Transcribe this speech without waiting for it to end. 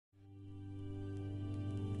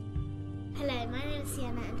Hello, my name is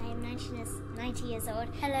Sienna and I am 90 years old.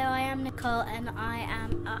 Hello, I am Nicole and I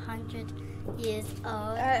am 100 years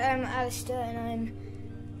old. I'm Alistair and I'm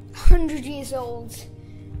 100 years old.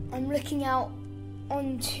 I'm looking out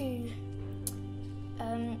onto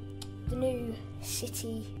the new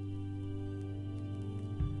city.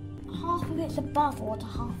 Half of it's above water,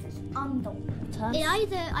 half is underwater.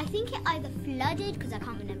 I think it either flooded, because I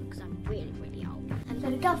can't remember because I'm really, really old. And so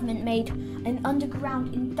the government made an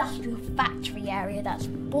underground industrial factory area that's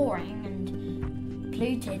boring and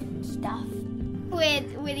polluted and stuff. We're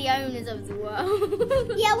the owners of the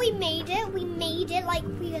world. Yeah, we made it, like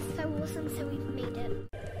we are so awesome, so we've made it.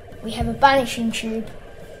 We have a banishing tube,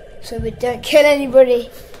 so we don't kill anybody.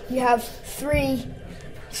 You have three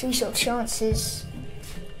sort of chances,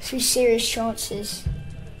 3 serious chances,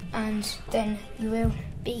 and then you will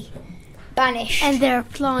be banished. And there are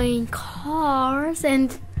flying cars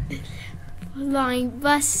and flying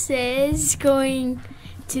buses going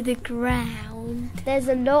to the ground. There's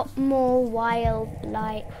a lot more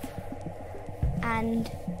wildlife and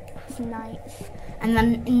nights. And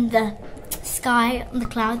then in the sky, on the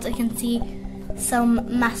clouds, I can see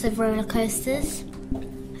some massive roller coasters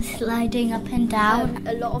sliding up and down.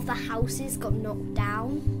 A lot of the houses got knocked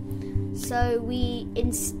down, so we,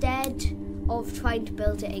 instead of trying to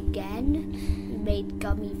build it again, we made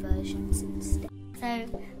gummy versions instead. So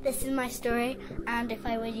this is my story, and if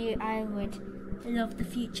I were you, I would love the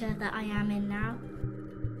future that I am in now.